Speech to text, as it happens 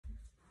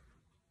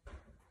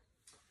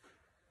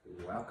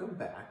Welcome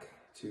back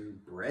to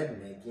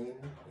bread making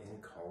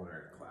in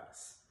culinary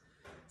class.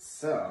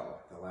 So,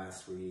 the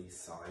last we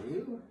saw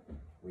you,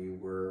 we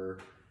were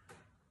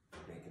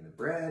making the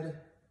bread,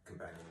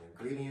 combining the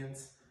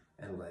ingredients,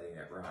 and letting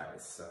it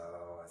rise.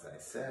 So, as I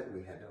said,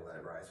 we had to let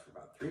it rise for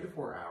about 3 to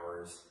 4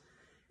 hours.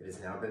 It has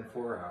now been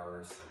 4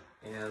 hours,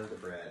 and the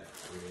bread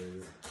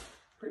is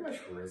pretty much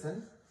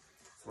risen.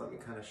 So let me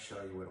kind of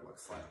show you what it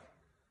looks like.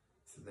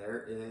 So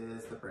there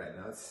is the bread.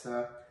 Now it's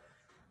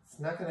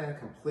not going to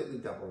completely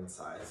double in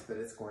size, but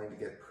it's going to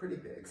get pretty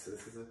big. So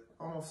this is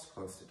almost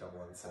close to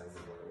double in size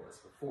of what it was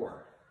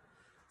before.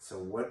 So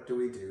what do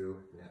we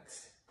do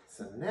next?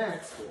 So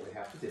next, what we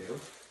have to do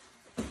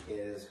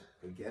is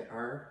we get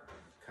our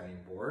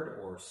cutting board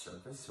or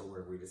surface, so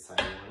where we decide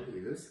we want to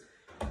use.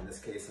 In this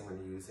case, I'm going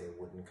to use a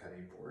wooden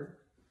cutting board.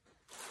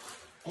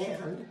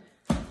 And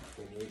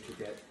we need to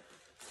get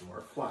some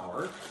more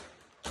flour.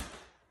 And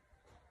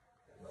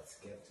let's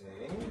get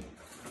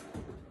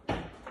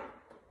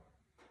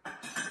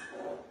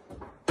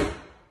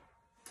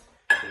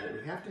what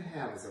we have to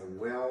have is a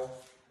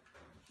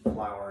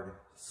well-floured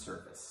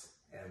surface.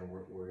 And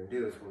what we're going to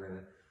do is we're going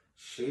to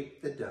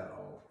shape the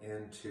dough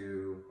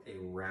into a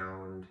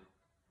round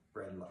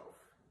bread loaf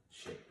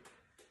shape.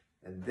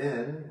 And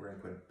then we're going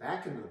to put it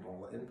back into the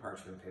bowl in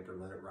parchment paper,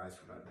 let it rise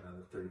for about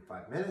another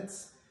 35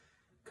 minutes,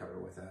 cover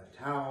it with a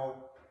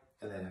towel,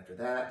 and then after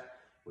that,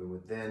 we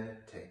would then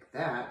take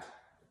that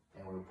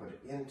and we would put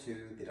it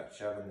into the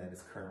Dutch oven that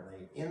is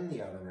currently in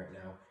the oven right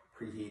now,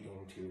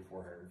 preheating to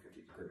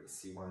 450 degrees.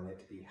 So you want it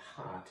to be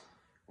hot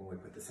when we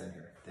put this in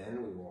here.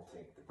 Then we will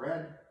take the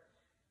bread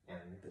and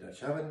the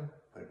Dutch oven,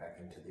 put it back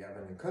into the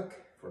oven and cook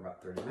for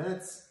about 30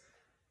 minutes,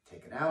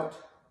 take it out,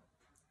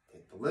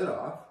 take the lid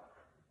off,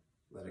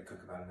 let it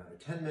cook about another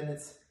 10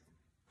 minutes,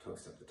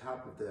 toast up the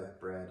top of the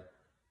bread,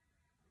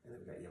 and then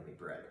we've got yummy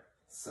bread.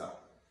 So,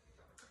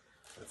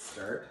 let's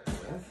start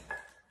with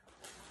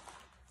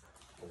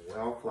a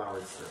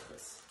well-floured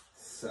surface.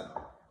 So,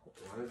 what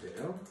we want to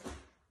do,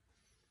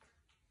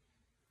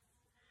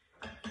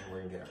 and we're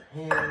going to get our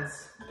hands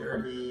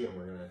dirty, and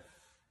we're going to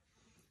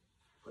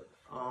put it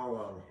all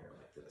on here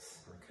like this.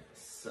 Okay,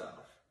 so,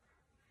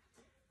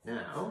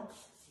 now,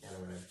 and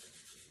I'm going to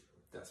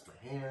dust my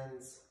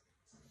hands.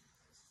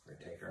 We're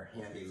going to take our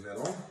handy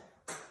little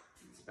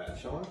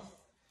spatula.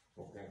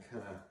 We're going to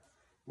kind of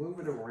move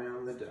it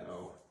around the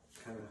dough,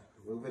 kind of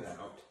move it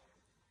out,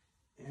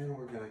 and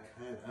we're going to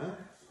kind of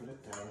put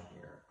it down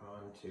here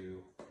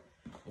onto,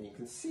 and you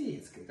can see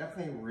it's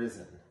definitely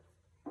risen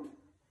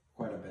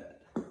quite a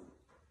bit.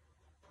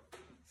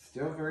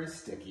 Still very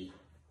sticky.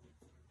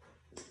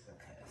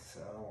 Okay,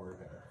 so we're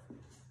going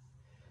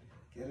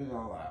to get it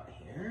all out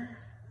here.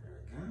 There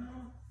we go.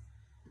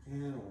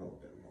 And a little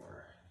bit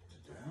more to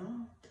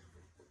dough.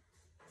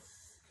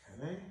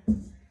 Okay.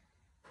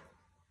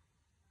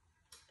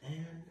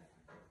 And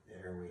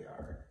there we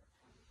are.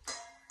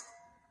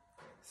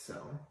 So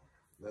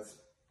let's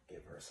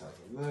give ourselves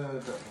a little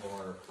bit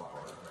more flour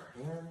on our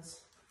hands.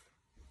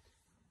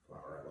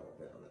 Flour a little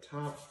bit on the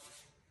top.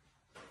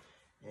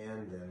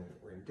 And then what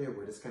we're going to do,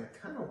 we're just going to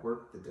kind of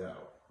work the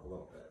dough a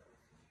little bit.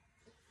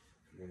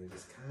 We're going to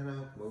just kind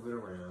of move it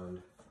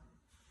around.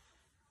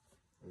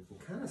 You can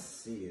kind of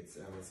see it's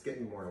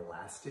getting more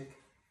elastic,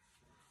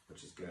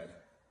 which is good.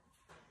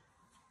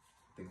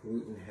 The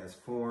gluten has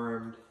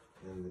formed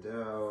in the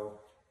dough.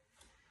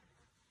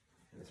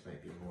 And this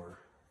might be more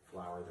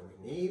flour than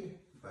we need,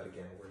 but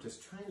again, we're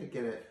just trying to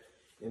get it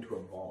into a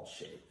ball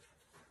shape.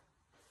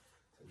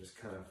 So I'm just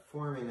kind of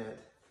forming it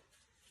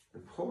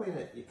and pulling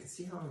it. You can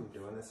see how I'm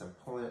doing this. I'm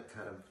pulling it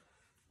kind of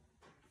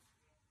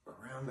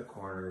around the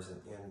corners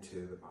and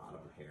into the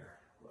bottom here,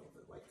 a little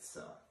bit like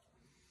so.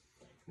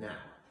 Now,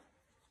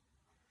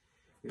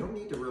 we don't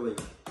need to really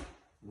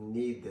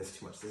knead this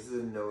too much. This is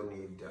a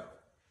no-knead dough.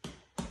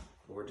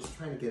 But we're just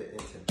trying to get it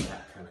into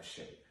that kind of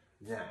shape.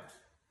 Now,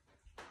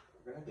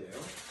 what we're going to do,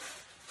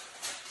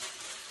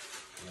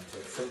 I'm going to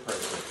take some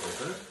parchment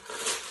paper.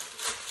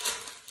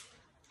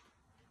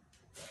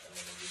 I'm going to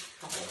use a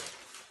couple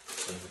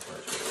things of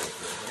parchment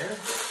paper in here.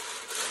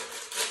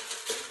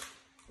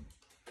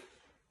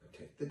 I'll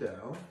take the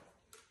dough.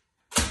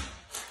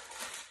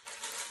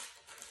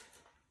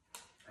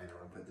 And I'm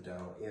going to put the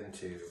dough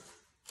into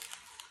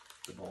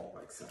the bowl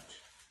like such.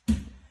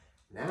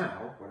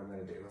 Now, what I'm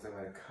going to do is I'm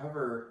going to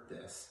cover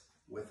this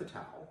with a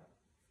towel,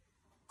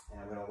 and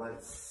I'm going to let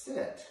it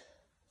sit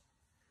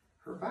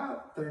for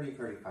about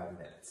 30-35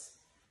 minutes.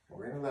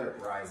 We're going to let it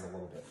rise a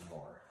little bit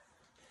more.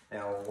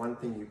 Now, one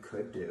thing you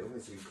could do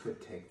is you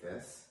could take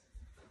this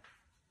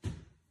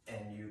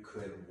and you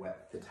could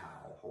wet the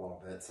towel a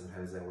little bit.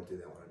 Sometimes I will do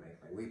that when I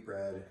make my wheat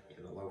bread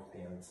in the loaf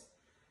pans.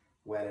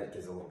 Wet it,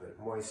 gives a little bit of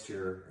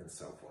moisture and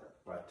so forth.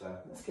 But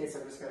in this case,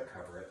 I'm just going to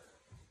cover it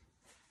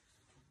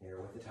here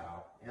with the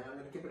towel, and I'm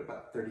going to give it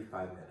about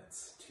 35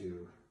 minutes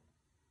to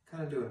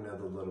kind of do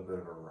another little bit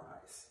of a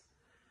rise.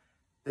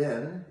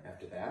 Then,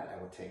 after that, I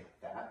will take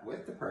that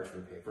with the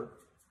parchment paper,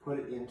 put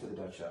it into the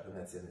Dutch oven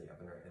that's in the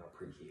oven right now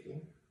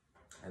preheating,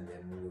 and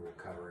then we will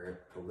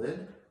cover the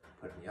lid,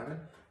 put it in the oven,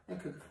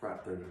 and cook it for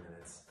about 30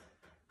 minutes.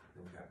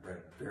 And we've got bread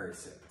very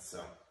soon.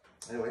 So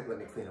anyway, let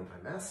me clean up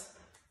my mess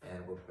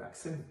and we'll be back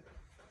soon.